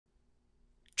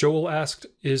Joel asked,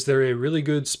 is there a really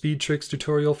good speed tricks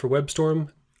tutorial for WebStorm?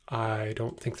 I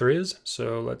don't think there is,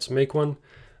 so let's make one.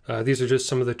 These are just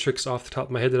some of the tricks off the top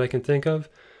of my head that I can think of.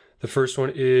 The first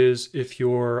one is if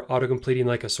you're auto-completing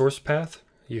like a source path,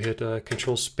 you hit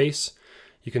Control Space.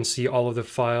 You can see all of the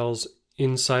files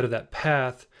inside of that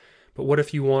path. But what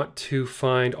if you want to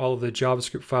find all of the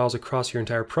JavaScript files across your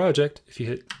entire project? If you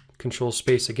hit Control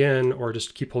Space again, or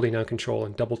just keep holding down Control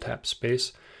and double tap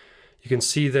Space, you can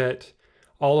see that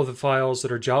all of the files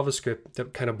that are JavaScript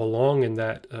that kind of belong in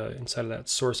that inside of that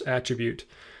source attribute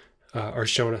are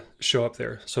show up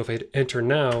there. So if I hit Enter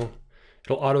now,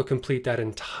 it'll auto-complete that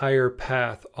entire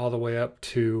path all the way up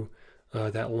to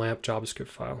that lamp JavaScript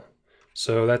file.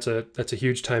 So that's a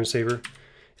huge time saver.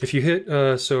 If you hit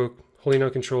so holding down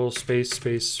Control Space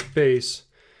Space Space,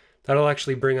 that'll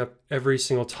actually bring up every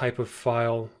single type of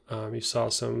file. You saw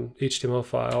some HTML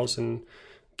files and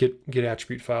get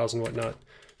attribute files and whatnot.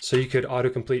 So you could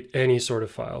autocomplete any sort of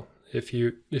file if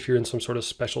you're in some sort of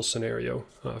special scenario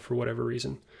for whatever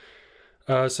reason.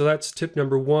 So that's tip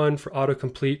number one for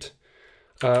autocomplete.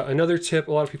 Another tip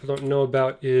a lot of people don't know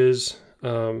about is,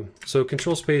 so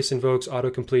Control Space invokes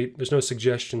autocomplete. There's no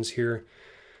suggestions here,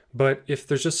 but if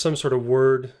there's just some sort of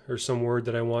word or some word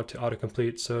that I want to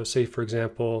autocomplete, so say for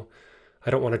example,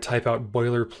 I don't want to type out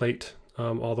boilerplate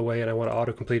all the way and I want to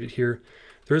autocomplete it here,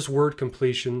 there's word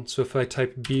completion. So if I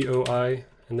type BOI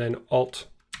and then Alt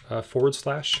 /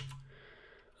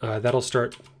 that'll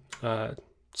start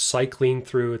cycling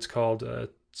through, it's called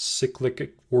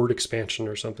cyclic word expansion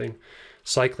or something,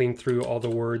 cycling through all the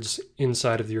words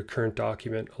inside of your current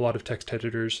document. A lot of text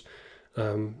editors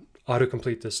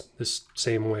autocomplete this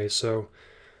same way. So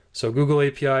Google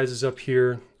APIs is up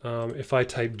here. If I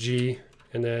type G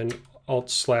and then Alt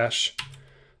 /,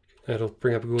 it'll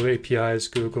bring up Google APIs,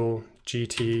 Google,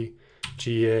 GT,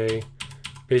 GA,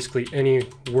 basically any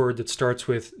word that starts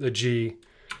with a G.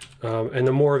 And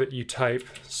the more of it you type,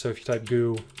 so if you type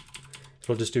Goo,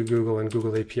 it'll just do Google and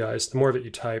Google APIs. The more of it you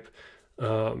type,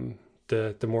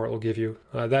 the more it will give you.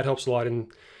 That helps a lot in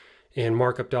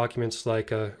markup documents like,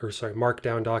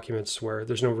 markdown documents where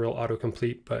there's no real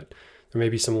autocomplete, but there may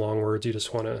be some long words you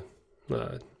just want to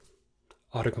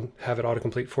have it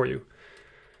autocomplete for you.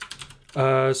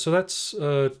 So that's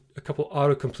a couple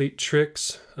autocomplete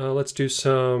tricks. Let's do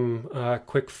some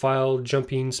quick file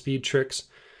jumping speed tricks.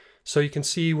 So you can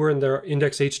see we're in the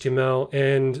index.html,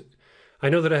 and I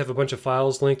know that I have a bunch of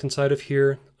files linked inside of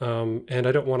here, and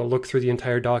I don't want to look through the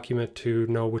entire document to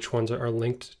know which ones are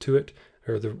linked to it,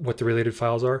 or what the related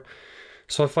files are.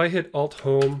 So if I hit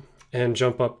Alt-Home and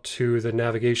jump up to the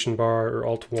navigation bar, or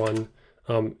Alt-1,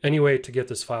 any way to get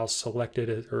this file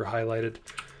selected or highlighted,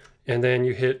 and then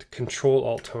you hit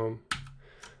Control-Alt-Home.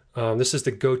 This is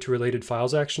the Go to Related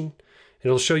Files action.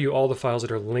 It'll show you all the files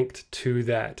that are linked to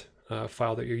that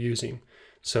file that you're using.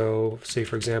 So say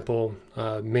for example,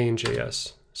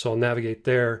 main.js. So I'll navigate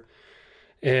there,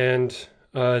 and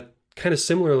kind of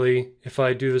similarly, if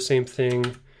I do the same thing,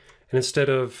 and instead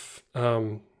of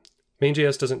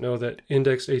main.js doesn't know that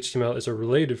index.html is a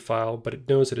related file, but it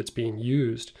knows that it's being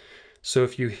used. So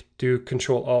if you do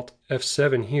Control-Alt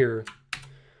F7 here,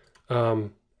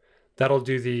 that'll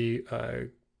do the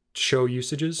show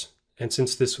usages. And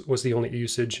since this was the only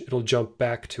usage, it'll jump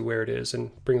back to where it is and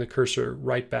bring the cursor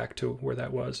right back to where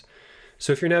that was.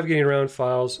 So if you're navigating around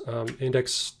files,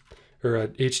 index or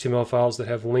HTML files that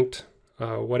have linked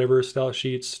whatever style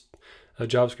sheets,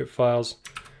 JavaScript files,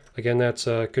 again, that's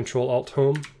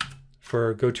Control-Alt-Home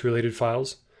for go to related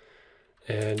files.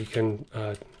 And you can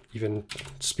even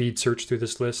speed search through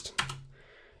this list.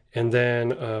 And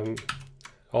then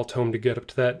Alt-Home to get up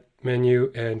to that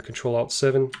menu, and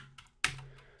Control-Alt-7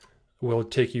 will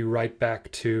take you right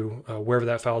back to wherever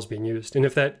that file is being used. And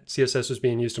if that CSS was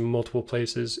being used in multiple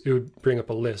places, it would bring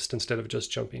up a list instead of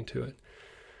just jumping to it.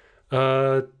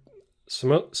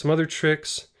 Some other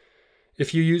tricks.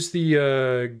 If you use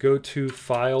the go to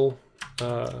file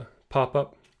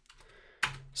pop-up,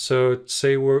 so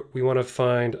say we want to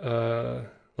find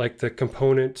like the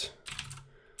component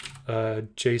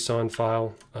JSON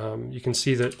file, you can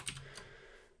see that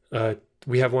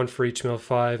we have one for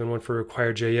HTML5 and one for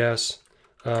require.js.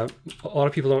 A lot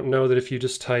of people don't know that if you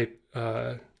just type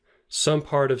some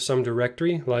part of some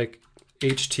directory, like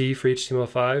HT for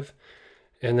HTML5,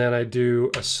 and then I do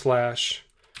a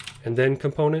 / and then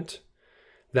component,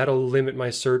 that'll limit my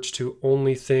search to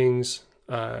only things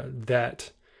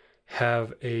that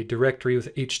have a directory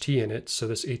with HT in it. So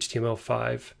this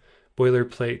HTML5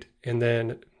 boilerplate, and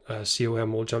then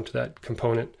COM will jump to that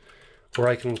component. Or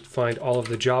I can find all of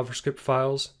the JavaScript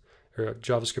files, or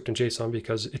JavaScript and JSON,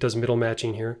 because it does middle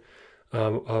matching here,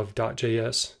 of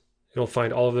 .js. It'll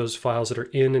find all of those files that are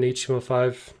in an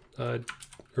HTML5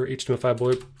 or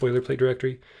HTML5 boilerplate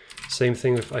directory. Same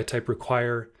thing if I type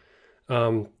require.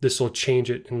 This will change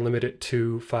it and limit it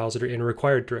to files that are in a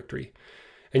required directory.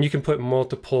 And you can put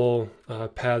multiple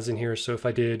paths in here. So if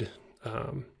I did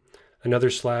another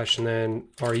slash and then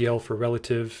rel for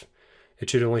relative, it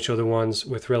should only show the ones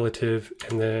with relative,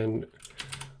 and then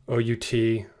out,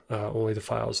 only the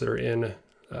files that are in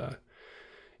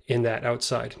that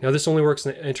outside. Now this only works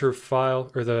in the enter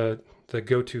file, or the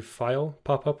go to file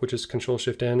pop-up, which is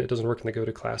Control-Shift-N. It doesn't work in the go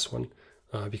to class one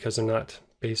because they're not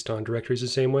based on directories the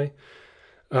same way.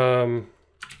 And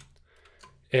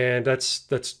that's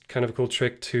kind of a cool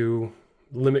trick to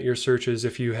limit your searches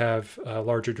if you have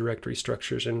larger directory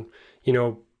structures and you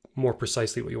know more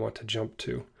precisely what you want to jump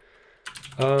to.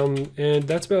 And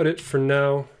that's about it for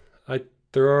now.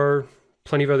 There are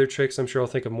plenty of other tricks. I'm sure I'll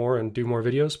think of more and do more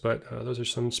videos, but those are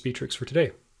some speed tricks for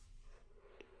today.